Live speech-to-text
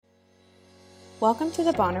Welcome to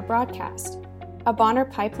the Bonner Broadcast, a Bonner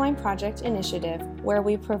Pipeline Project initiative where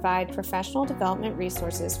we provide professional development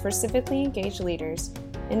resources for civically engaged leaders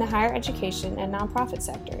in the higher education and nonprofit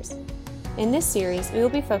sectors. In this series, we will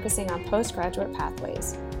be focusing on postgraduate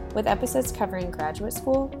pathways, with episodes covering graduate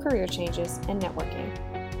school, career changes, and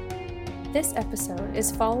networking. This episode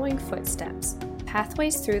is Following Footsteps,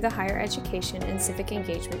 Pathways Through the Higher Education and Civic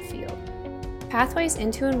Engagement Field. Pathways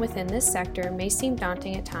into and within this sector may seem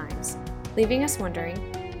daunting at times, leaving us wondering,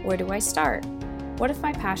 where do I start? What if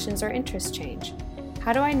my passions or interests change?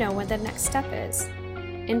 How do I know when the next step is?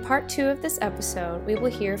 In part 2 of this episode, we will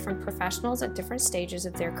hear from professionals at different stages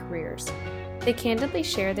of their careers. They candidly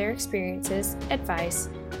share their experiences, advice,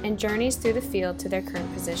 and journeys through the field to their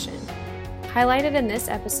current position. Highlighted in this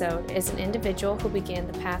episode is an individual who began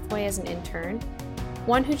the pathway as an intern,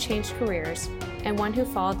 one who changed careers, and one who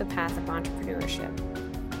followed the path of entrepreneurship.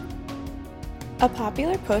 A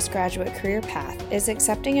popular postgraduate career path is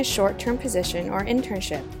accepting a short-term position or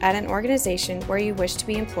internship at an organization where you wish to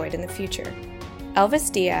be employed in the future.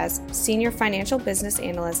 Elvis Diaz, Senior Financial Business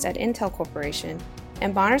Analyst at Intel Corporation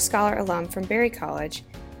and Bonner Scholar alum from Berry College,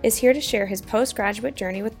 is here to share his postgraduate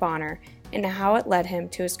journey with Bonner and how it led him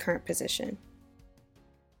to his current position.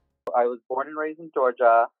 I was born and raised in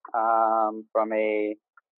Georgia from a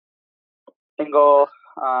single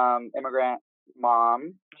immigrant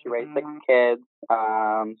mom. She raised 6 kids.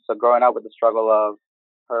 So growing up with the struggle of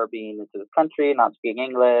her being into this country, not speaking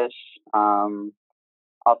English.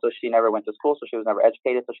 Also, she never went to school, so she was never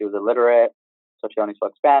educated, so she was illiterate. So she only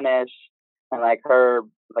spoke Spanish. And her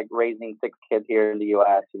raising 6 kids here in the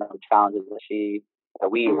U.S., the challenges that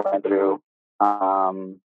we went through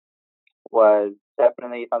was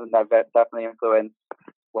definitely something that definitely influenced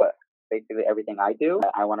basically everything I do.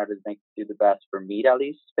 I wanted to do the best for me to at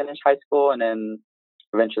least finish high school, and then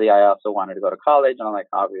eventually I also wanted to go to college. And I'm like,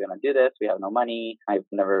 how are we gonna do this? We have no money. I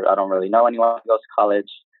don't really know anyone who goes to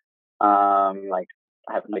college. I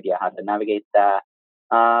have no idea how to navigate that.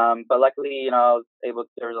 But luckily, I was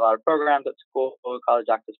there was a lot of programs at school, college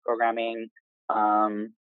access programming.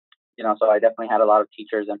 So I definitely had a lot of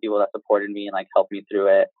teachers and people that supported me and helped me through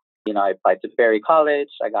it. I applied to Berry College.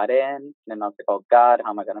 I got in, and then I was like, oh God,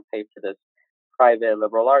 how am I going to pay for this private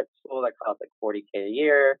liberal arts school that costs $40K a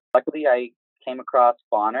year? Luckily, I came across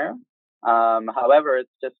Bonner. However, it's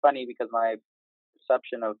just funny because my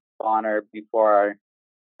perception of Bonner before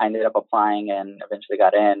I ended up applying and eventually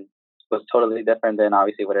got in was totally different than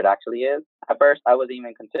obviously what it actually is. At first, I wasn't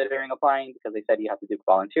even considering applying because they said you have to do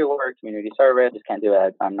volunteer work, community service. Just can't do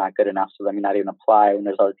it. I'm not good enough, so let me not even apply when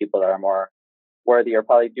there's other people that are more worthy or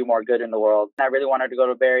probably do more good in the world. And I really wanted to go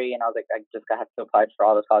to Berry, and I was like, I just have to apply for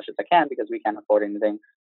all the scholarships I can because we can't afford anything.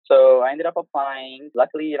 So I ended up applying.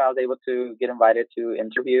 Luckily, I was able to get invited to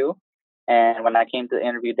interview. And when I came to the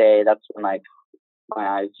interview day, that's when my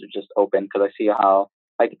eyes were just open because I see how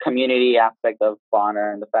the community aspect of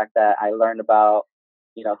Bonner and the fact that I learned about,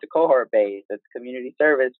 it's a cohort based, it's community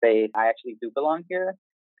service based. I actually do belong here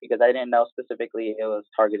because I didn't know specifically it was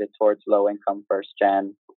targeted towards low income, first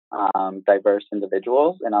gen, diverse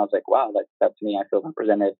individuals. And I was like, wow, that's me. I feel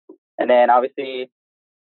represented. And then obviously,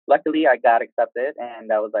 luckily I got accepted, and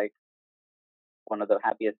that was one of the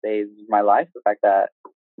happiest days of my life. The fact that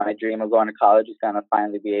my dream of going to college is going to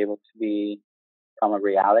finally be able to become a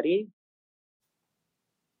reality.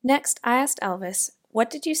 Next, I asked Elvis, what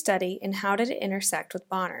did you study and how did it intersect with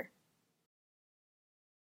Bonner?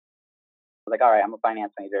 All right, I'm a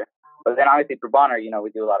finance major. But then obviously through Bonner, we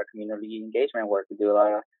do a lot of community engagement work. We do a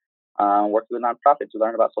lot of work with nonprofits. We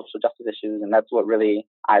learn about social justice issues, and that's what really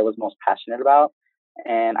I was most passionate about.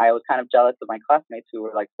 And I was kind of jealous of my classmates who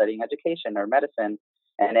were studying education or medicine.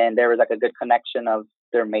 And then there was a good connection of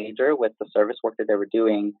their major with the service work that they were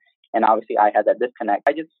doing. And obviously I had that disconnect.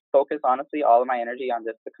 I just focused, honestly, all of my energy on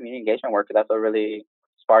just the community engagement work because that's what really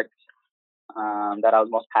sparked that I was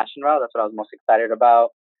most passionate about. That's what I was most excited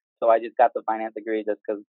about. So I just got the finance degree just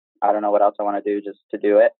because I don't know what else I want to do, just to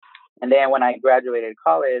do it. And then when I graduated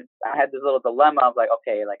college, I had this little dilemma of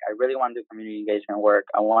okay, I really want to do community engagement work.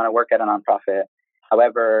 I want to work at a nonprofit.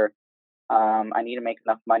 However, I need to make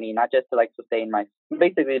enough money, not just to sustain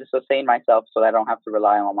myself so that I don't have to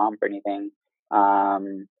rely on my mom for anything.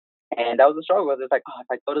 And that was a struggle. It's if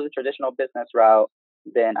I go to the traditional business route,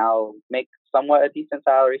 then I'll make somewhat a decent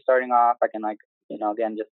salary starting off. I can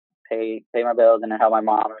again, just pay my bills and then help my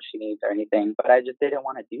mom if she needs or anything. But I just didn't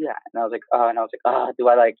want to do that. And I was like, do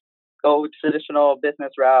I go traditional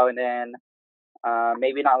business route and then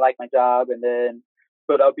maybe not like my job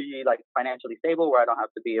but I'll be financially stable where I don't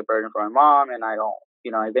have to be a burden for my mom, and I don't,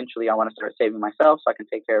 eventually I want to start saving myself so I can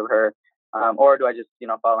take care of her. Or do I just,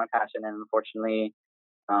 follow my passion? And unfortunately,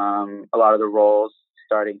 A lot of the roles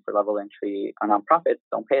starting for level entry on nonprofits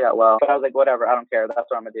don't pay that well. But I was like, whatever, I don't care. That's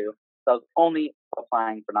what I'm going to do. So I was only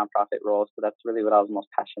applying for nonprofit roles. So that's really what I was most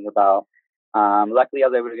passionate about. Luckily, I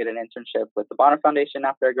was able to get an internship with the Bonner Foundation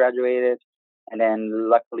after I graduated. And then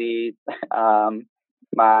luckily,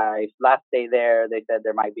 my last day there, they said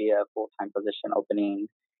there might be a full-time position opening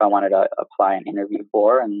if I wanted to apply and interview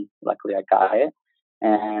for. And luckily, I got it.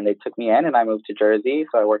 And they took me in, and I moved to Jersey.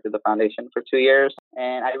 So I worked at the foundation for 2 years.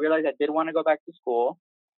 And I realized I did want to go back to school.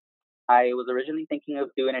 I was originally thinking of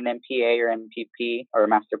doing an MPA or MPP or a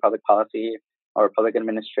Master of Public Policy or Public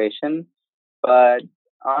Administration. But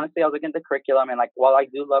honestly, I was looking at the curriculum, and like, while I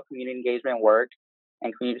do love community engagement work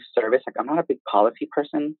and community service, like, I'm not a big policy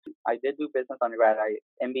person. I did do business undergrad.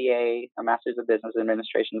 MBA, a Master's of Business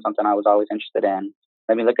Administration, something I was always interested in.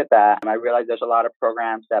 Let me look at that. And I realized there's a lot of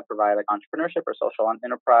programs that provide like entrepreneurship or social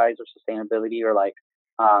enterprise or sustainability or like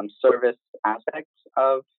service aspects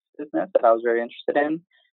of business that I was very interested in.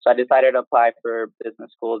 So I decided to apply for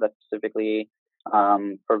business schools that specifically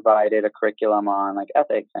provided a curriculum on like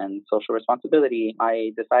ethics and social responsibility.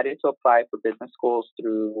 I decided to apply for business schools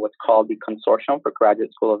through what's called the Consortium for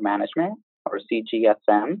Graduate School of Management, or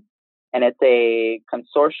CGSM. And it's a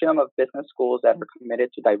consortium of business schools that are committed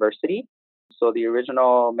to diversity. So the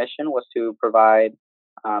original mission was to provide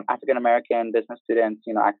African American business students,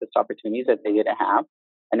 access to opportunities that they didn't have.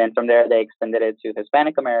 And then from there, they extended it to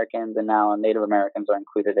Hispanic Americans, and now Native Americans are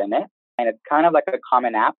included in it. And it's kind of like a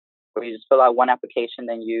common app where you just fill out one application,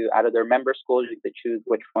 then out of their member schools, you can choose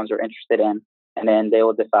which ones you're interested in. And then they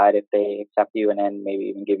will decide if they accept you and then maybe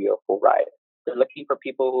even give you a full ride. They're looking for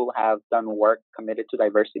people who have done work committed to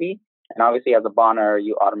diversity. And obviously, as a Bonner,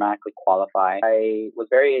 you automatically qualify. I was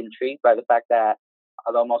very intrigued by the fact that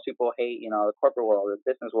although most people hate, the corporate world or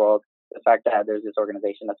the business world, the fact that there's this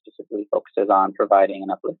organization that specifically focuses on providing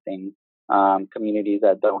and uplifting communities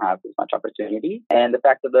that don't have as much opportunity. And the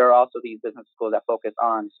fact that there are also these business schools that focus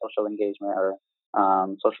on social engagement or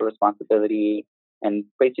social responsibility and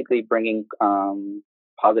basically bringing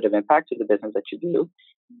positive impact to the business that you do.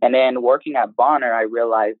 And then working at Bonner, I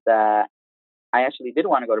realized that I actually did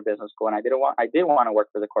want to go to business school, and I did want to work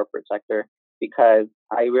for the corporate sector, because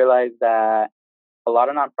I realized that a lot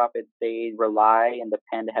of nonprofits, they rely and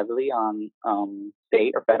depend heavily on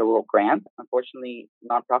state or federal grants. Unfortunately,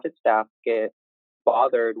 nonprofit staff get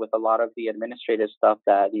bothered with a lot of the administrative stuff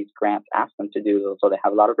that these grants ask them to do. So they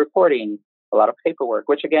have a lot of reporting, a lot of paperwork,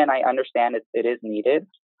 which again, I understand it is needed.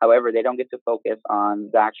 However, they don't get to focus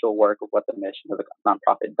on the actual work of what the mission of the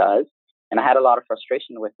nonprofit does. And I had a lot of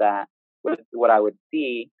frustration with that, with what I would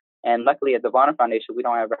see. And luckily at the Bonner Foundation, we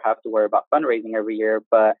don't ever have to worry about fundraising every year,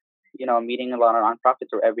 but meeting a lot of nonprofits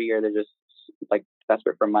where every year they're just like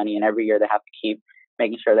desperate for money, and every year they have to keep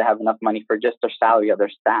making sure they have enough money for just their salary of their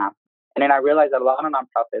staff. And then I realized that a lot of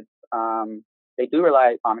nonprofits, they do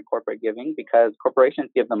rely on corporate giving, because corporations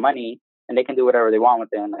give them money and they can do whatever they want with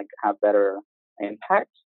it and like have better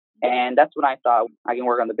impact. And that's when I thought I can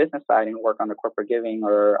work on the business side and work on the corporate giving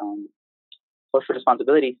or social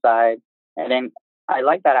responsibility side. And then I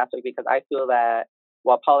like that aspect because I feel that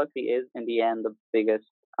while policy is in the end the biggest,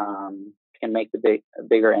 can make the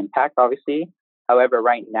bigger impact, obviously. However,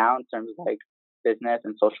 right now, in terms of like business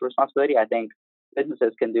and social responsibility, I think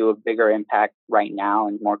businesses can do a bigger impact right now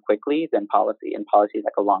and more quickly than policy. And policy is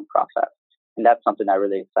like a long process. And that's something that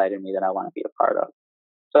really excited me that I want to be a part of.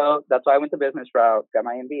 So that's why I went the business route, got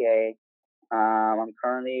my MBA. I'm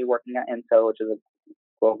currently working at Intel, which is a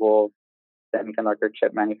global semiconductor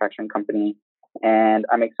chip manufacturing company. And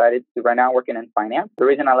I'm excited to right now working in finance. The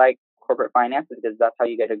reason I like corporate finance is because that's how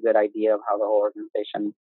you get a good idea of how the whole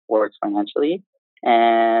organization works financially.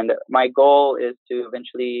 And my goal is to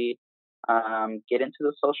eventually get into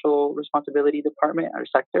the social responsibility department or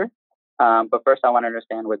sector. But first, I want to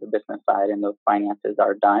understand where the business side and the finances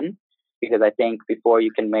are done, because I think before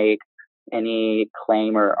you can make any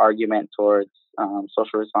claim or argument towards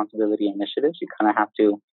social responsibility initiatives, you kind of have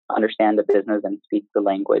to understand the business and speak the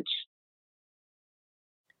language.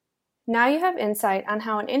 Now you have insight on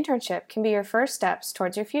how an internship can be your first steps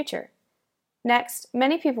towards your future. Next,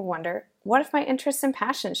 many people wonder, what if my interests and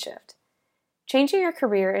passions shift? Changing your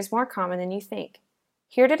career is more common than you think.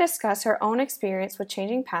 Here to discuss her own experience with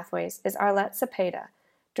changing pathways is Arlette Cepeda,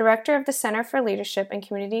 Director of the Center for Leadership and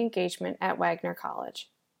Community Engagement at Wagner College.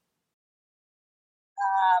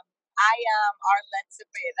 I am Arlette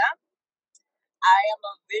Cepeda. I am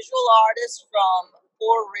a visual artist from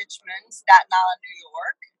Fort Richmond, Staten Island, New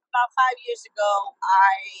York. About 5 years ago,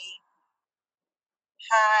 I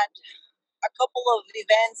had a couple of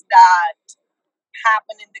events that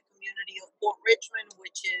happened in the community of Fort Richmond,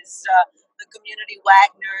 which is the community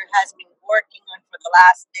Wagner has been working on for the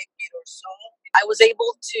last decade or so. I was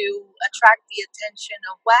able to attract the attention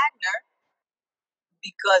of Wagner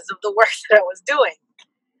because of the work that I was doing.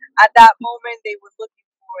 At that moment, they were looking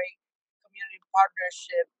for a community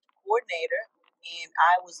partnership coordinator, and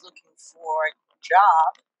I was looking for a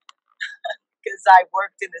job because I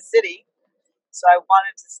worked in the city. So I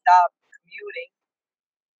wanted to stop commuting,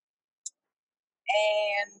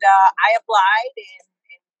 and I applied, and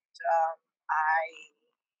I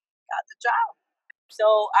got the job.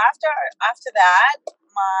 So after that,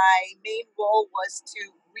 my main role was to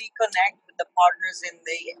reconnect with the partners in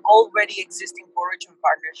the already existing Origin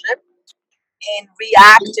partnership and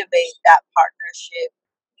reactivate that partnership.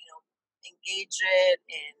 You know, engage it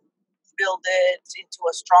and build it into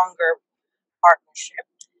a stronger partnership.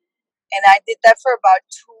 And I did that for about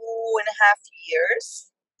 2.5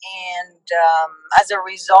 years. And as a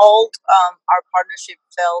result, our partnership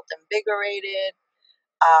felt invigorated.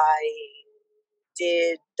 I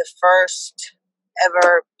did the first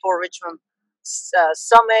ever Poor Richmond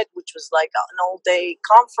Summit, which was like an all-day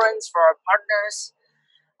conference for our partners.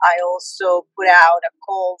 I also put out a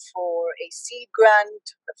call for a seed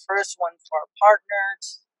grant, the first one for our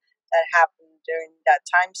partners that happened during that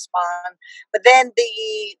time span. But then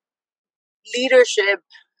the leadership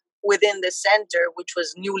within the center, which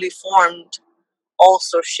was newly formed,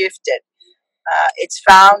 also shifted. Its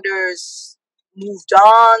founders moved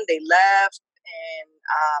on, they left, and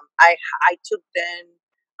I took then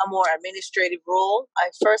a more administrative role. I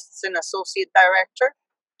first as an associate director.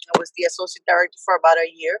 I was the associate director for about a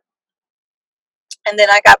year, and then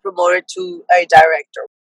I got promoted to a director.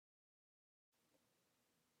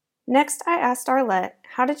 Next, I asked Arlette,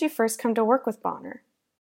 how did you first come to work with Bonner?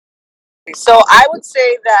 So I would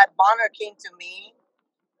say that Bonner came to me.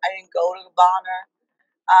 I didn't go to Bonner.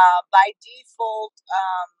 By default,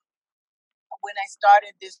 when I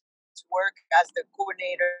started this work as the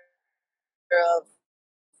coordinator of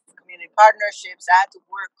community partnerships, I had to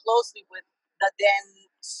work closely with the then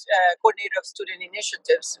coordinator of student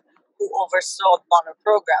initiatives who oversaw the Bonner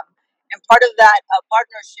program. And part of that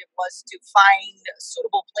partnership was to find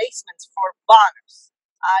suitable placements for Bonners.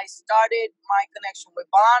 I started my connection with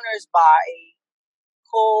Bonners by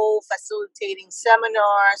co-facilitating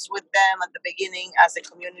seminars with them at the beginning as a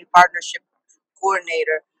community partnership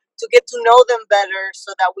coordinator to get to know them better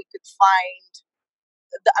so that we could find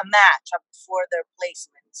a match for their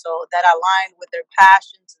placement so that aligned with their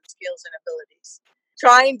passions and skills and abilities.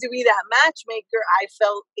 Trying to be that matchmaker, I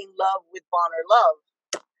fell in love with Bonner Love.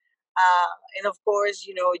 And of course,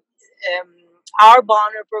 our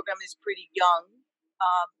Bonner program is pretty young.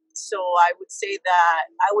 So I would say that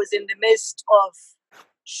I was in the midst of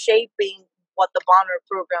shaping what the Bonner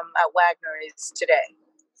program at Wagner is today.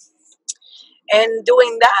 And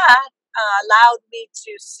doing that allowed me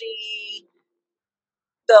to see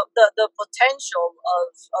the potential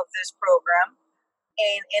of this program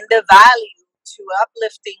and the value to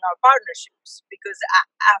uplifting our partnerships because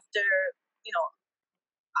after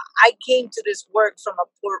I came to this work from a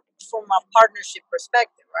partnership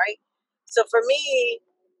perspective, right? So for me,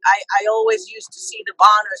 I always used to see the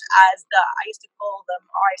Bonners as I used to call them,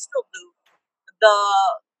 or I still do,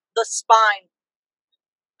 the spine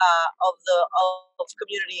of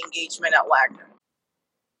community engagement at Wagner.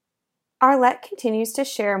 Arlette continues to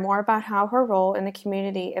share more about how her role in the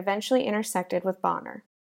community eventually intersected with Bonner.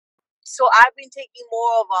 So I've been taking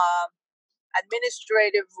more of an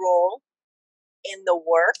administrative role in the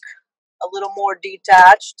work, a little more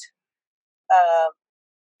detached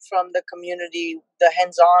from the community, the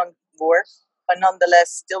hands-on work, but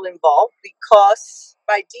nonetheless still involved because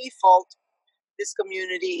by default, this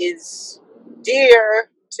community is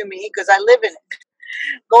dear to me because I live in it.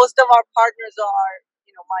 Most of our partners are,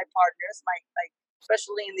 my partners,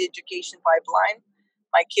 especially in the education pipeline.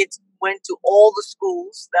 My kids went to all the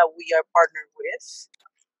schools that we are partnered with.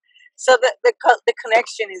 So the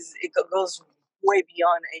connection goes way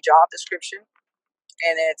beyond a job description,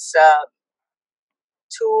 and it's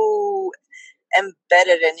too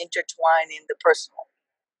embedded and intertwined in the personal.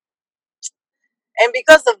 And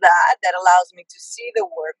because of that, that allows me to see the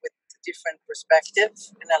work with a different perspective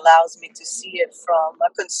and allows me to see it from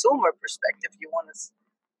a consumer perspective, you want to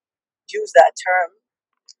use that term,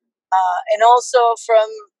 and also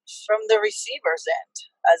from the receiver's end,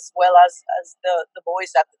 as well as the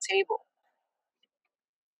voice at the table.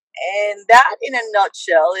 And that, in a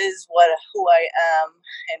nutshell, is who I am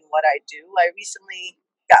and what I do. I recently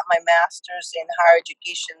got my master's in higher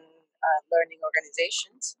education learning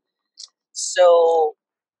organizations, so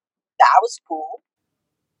that was cool.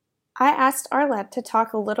 I asked Arlette to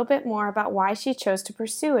talk a little bit more about why she chose to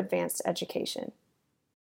pursue advanced education.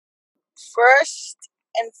 First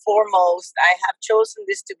and foremost, I have chosen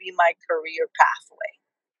this to be my career pathway.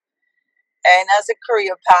 And as a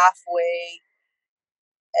career pathway,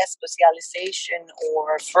 a specialization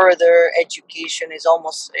or further education is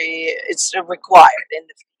it's required in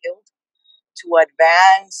the field to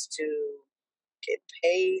advance, to get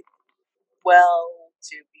paid well,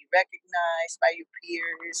 to be recognized by your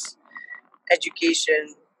peers.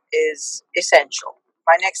 Education is essential.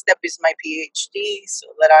 My next step is my PhD so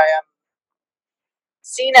that I am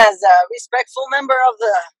seen as a respectful member of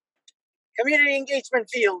the community engagement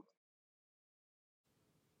field.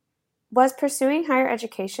 Was pursuing higher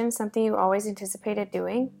education something you always anticipated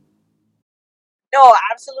doing? No,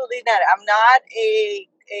 absolutely not. I'm not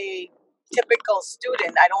a typical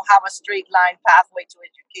student. I don't have a straight line pathway to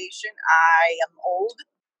education. I am older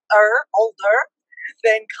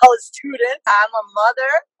than college students. I'm a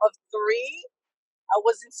mother of three. I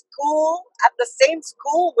was in school at the same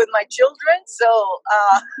school with my children, so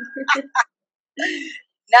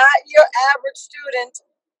not your average student.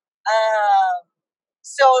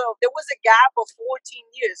 So there was a gap of 14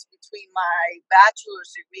 years between my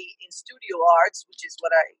bachelor's degree in studio arts, which is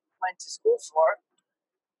what I went to school for,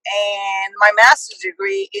 and my master's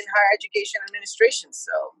degree in higher education administration.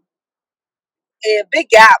 So a big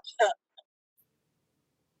gap.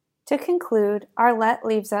 To conclude, Arlette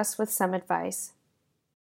leaves us with some advice.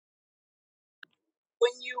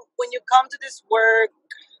 When you come to this work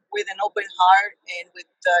with an open heart and with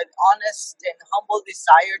an honest and humble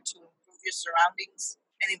desire to improve your surroundings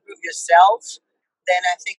and improve yourself, then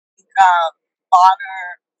I think honor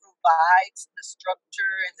provides the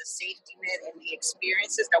structure and the safety net and the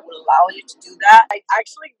experiences that will allow you to do that. I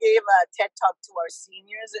actually gave a TED talk to our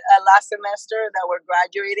seniors last semester that were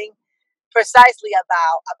graduating precisely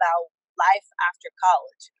about life after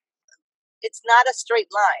college. It's not a straight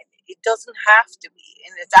line. It doesn't have to be,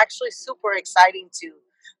 and it's actually super exciting to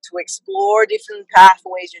explore different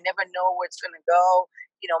pathways. You never know where it's going to go.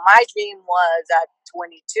 You know, my dream was at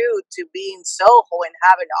 22 to be in Soho and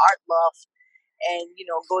have an art loft, and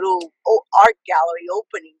go to art gallery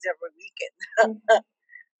openings every weekend.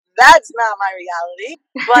 That's not my reality,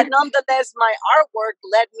 but nonetheless, my artwork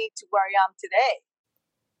led me to where I am today.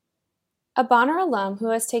 A Bonner alum who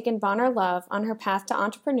has taken Bonner Love on her path to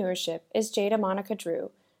entrepreneurship is Jada Monica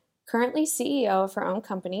Drew, currently CEO of her own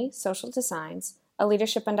company, Social Designs, a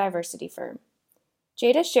leadership and diversity firm.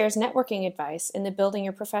 Jada shares networking advice in the Building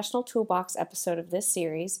Your Professional Toolbox episode of this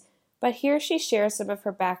series, but here she shares some of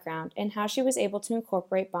her background and how she was able to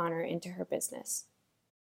incorporate Bonner into her business.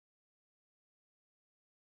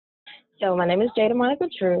 So my name is Jada Monica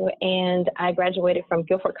Drew, and I graduated from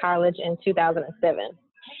Guilford College in 2007.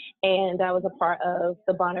 And I was a part of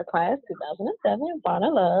the Bonner class, 2007,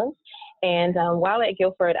 Bonner Love. And while at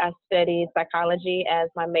Guilford, I studied psychology as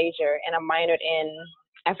my major, and I minored in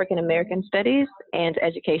African American studies and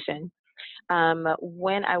education.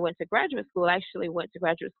 When I went to graduate school, I actually went to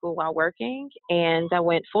graduate school while working, and I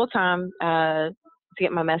went full-time to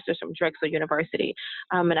get my master's from Drexel University.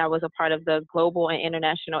 And I was a part of the global and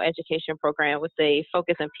international education program with a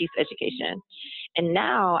focus on peace education. And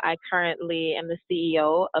now I currently am the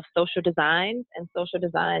CEO of Social Designs, and Social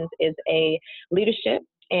Designs is a leadership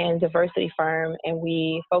and diversity firm, and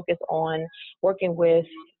we focus on working with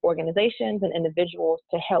organizations and individuals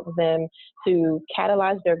to help them to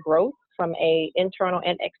catalyze their growth from a internal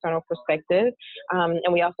and external perspective.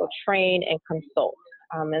 And we also train and consult.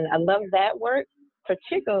 And I love that work,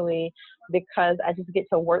 particularly because I just get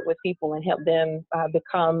to work with people and help them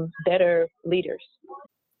become better leaders.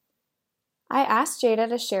 I asked Jada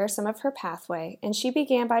to share some of her pathway, and she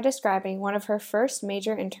began by describing one of her first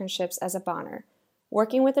major internships as a Bonner,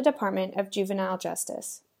 working with the Department of Juvenile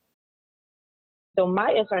Justice. So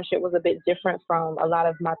my internship was a bit different from a lot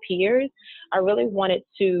of my peers. I really wanted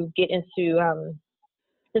to get into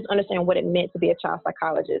just understand what it meant to be a child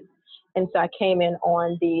psychologist. And so I came in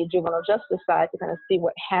on the juvenile justice side to kind of see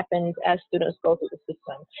what happens as students go through the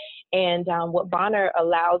system. And what Bonner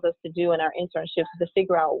allows us to do in our internships is to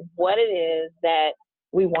figure out what it is that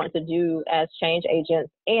we want to do as change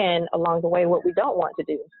agents, and along the way, what we don't want to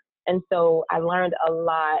do. And so I learned a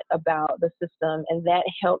lot about the system, and that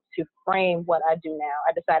helped to frame what I do now.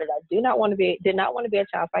 I decided I did not want to be a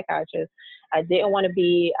child psychiatrist. I didn't want to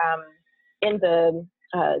be in the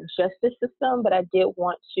justice system, but I did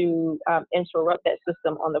want to interrupt that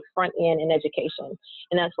system on the front end in education.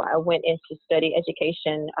 And that's why I went in to study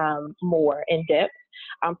education more in depth,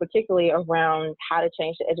 particularly around how to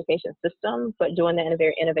change the education system, but doing that in a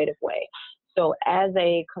very innovative way. So as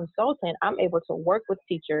a consultant, I'm able to work with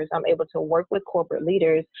teachers. I'm able to work with corporate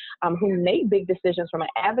leaders who make big decisions from an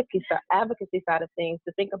advocacy side of things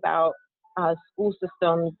to think about school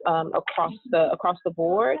systems across the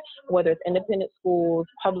board, whether it's independent schools,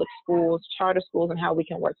 public schools, charter schools, and how we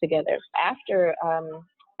can work together. After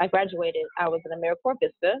I graduated, I was in AmeriCorps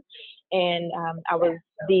Vista, and I was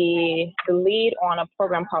the lead on a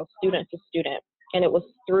program called Student to Student. And it was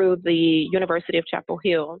through the University of Chapel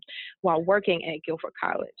Hill while working at Guilford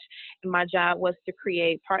College. And my job was to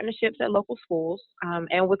create partnerships at local schools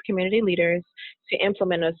and with community leaders to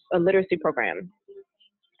implement a literacy program.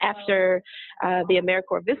 After the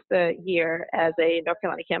AmeriCorps Vista year as a North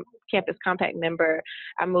Carolina Campus Compact member,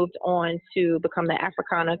 I moved on to become the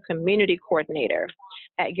Africana Community Coordinator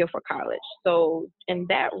at Guilford College. So in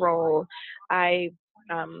that role, my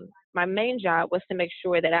main job was to make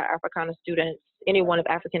sure that our Africana students, anyone of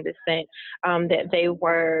African descent, that they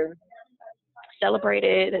were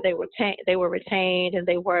celebrated, that they were retained, and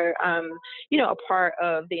they were, a part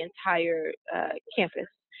of the entire campus.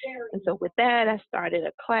 And so with that, I started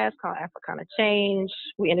a class called Africana Change.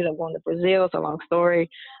 We ended up going to Brazil. It's a long story.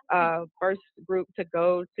 First group to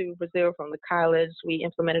go to Brazil from the college, we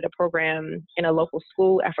implemented a program in a local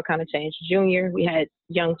school, Africana Change Junior. We had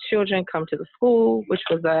young children come to the school, which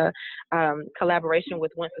was a collaboration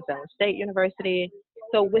with Winston-Salem State University.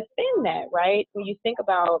 So within that, right, when I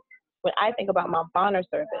think about my Bonner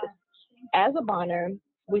service, as a Bonner,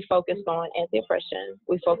 we focused on anti-oppression.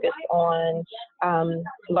 We focused on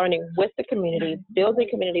learning with the community, building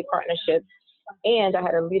community partnerships, and I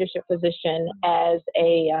had a leadership position as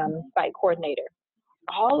a site coordinator.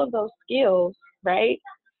 All of those skills, right,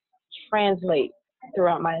 translate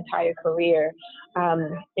throughout my entire career,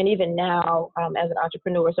 and even now as an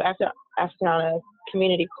entrepreneur. So after I'm a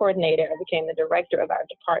community coordinator, I became the director of our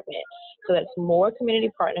department. So that's more community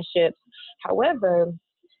partnerships. However,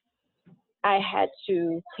 I had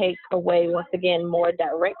to take away, once again, more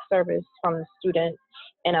direct service from the students,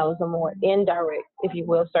 and I was a more indirect, if you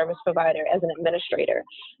will, service provider as an administrator.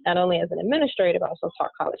 Not only as an administrator, but also taught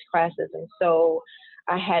college classes. And so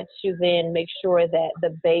I had to then make sure that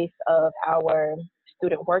the base of our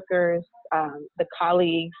student workers, the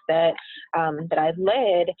colleagues that I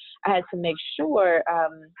led, I had to make sure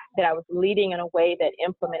that I was leading in a way that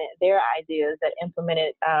implemented their ideas, that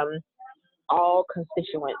implemented all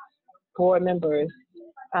constituents, board members,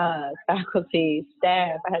 faculty,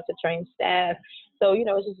 staff. I had to train staff. So,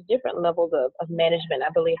 it's just different levels of management. I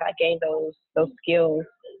believe I gained those skills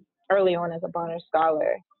early on as a Bonner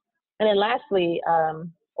Scholar. And then lastly,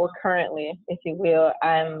 or currently, if you will,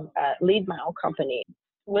 I'm lead my own company.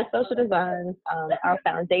 With Social Designs, our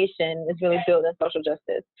foundation is really built in social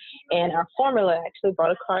justice. And our formula, I actually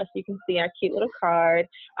brought a card so you can see our cute little card.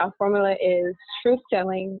 Our formula is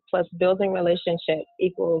truth-telling plus building relationship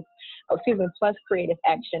plus creative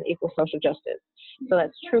action equals social justice. So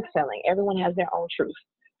that's truth-telling. Everyone has their own truth.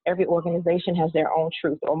 Every organization has their own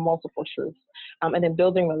truth or multiple truths. And then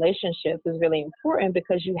building relationships is really important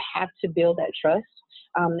because you have to build that trust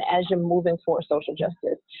as you're moving for social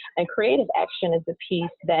justice. And creative action is the piece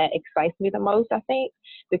that excites me the most, I think,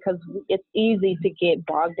 because it's easy to get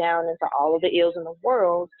bogged down into all of the ills in the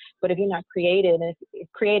world. But if you're not creative and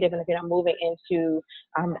if you're not moving into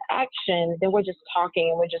action, then we're just talking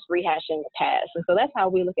and we're just rehashing the past. And so that's how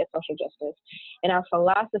we look at social justice. And our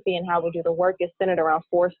philosophy and how we do the work is centered around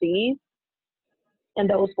 4 C's. And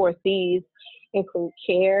those 4 C's include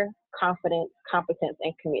care, confidence, competence,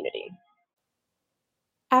 and community.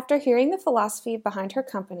 After hearing the philosophy behind her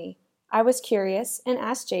company, I was curious and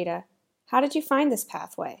asked Jada, how did you find this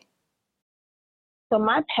pathway? So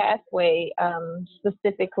my pathway,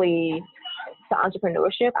 specifically to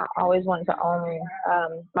entrepreneurship, I always wanted to own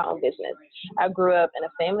my own business. I grew up in a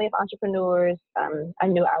family of entrepreneurs. I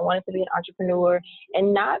knew I wanted to be an entrepreneur,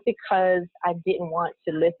 and not because I didn't want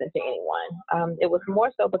to listen to anyone. It was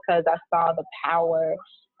more so because I saw the power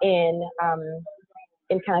in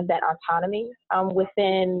kind of that autonomy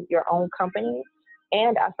within your own company.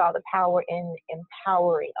 And I saw the power in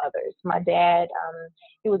empowering others. My dad,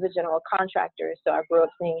 he was a general contractor, so I grew up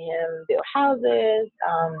seeing him build houses,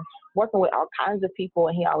 working with all kinds of people,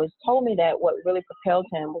 and he always told me that what really propelled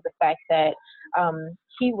him was the fact that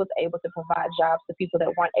he was able to provide jobs to people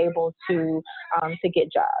that weren't able to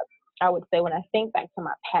get jobs. I would say when I think back to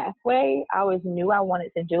my pathway, I always knew I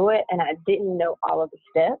wanted to do it, and I didn't know all of the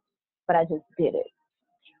steps, but I just did it.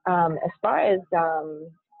 As far as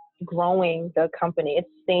growing the company, it's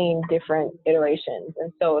seen different iterations.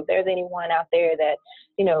 And so if there's anyone out there that,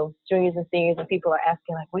 juniors and seniors and people are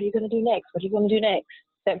asking, like, what are you going to do next? What are you going to do next?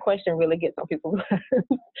 that question really gets on people,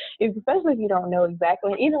 especially if you don't know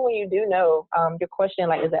exactly. Even when you do know, your question,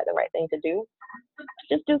 like, is that the right thing to do?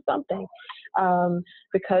 Just do something,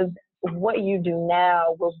 because what you do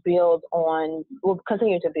now will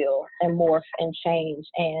continue to build and morph and change,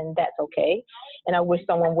 and that's okay. And I wish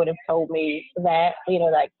someone would have told me that,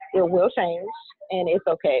 like, it will change and it's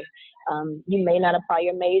okay. You may not apply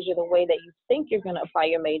your major the way that you think you're going to apply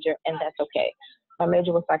your major, and that's okay. My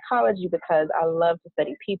major was psychology because I love to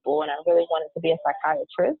study people and I really wanted to be a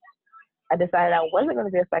psychiatrist. I decided I wasn't going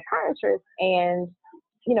to be a psychiatrist, and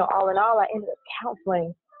all in all, I ended up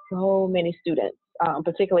counseling so many students,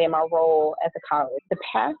 particularly in my role at the college. The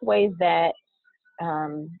pathways that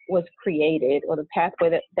was created, or the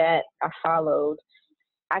pathway that I followed,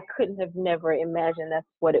 I couldn't have never imagined that's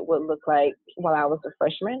what it would look like while I was a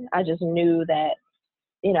freshman. I just knew that,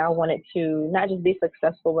 I wanted to not just be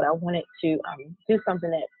successful, but I wanted to do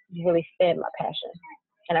something that really fed my passion.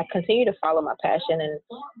 And I continue to follow my passion, and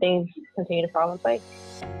things continue to fall in place.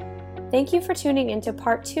 Thank you for tuning into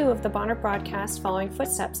part 2 of the Bonner Broadcast Following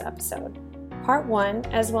Footsteps episode. Part 1,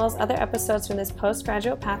 as well as other episodes from this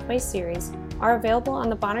Postgraduate Pathways series, are available on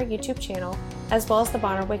the Bonner YouTube channel, as well as the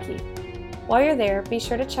Bonner Wiki. While you're there, be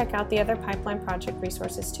sure to check out the other Pipeline Project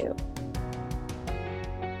resources too.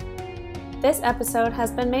 This episode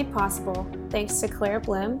has been made possible thanks to Claire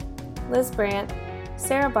Blim, Liz Brandt,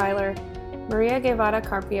 Sarah Byler, Maria Guevara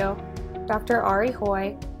Carpio, Dr. Ari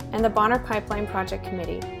Hoy, and the Bonner Pipeline Project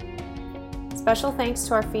Committee. Special thanks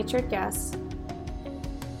to our featured guests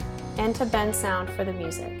and to Bensound for the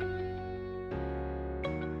music.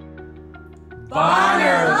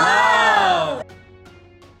 Bonner Love!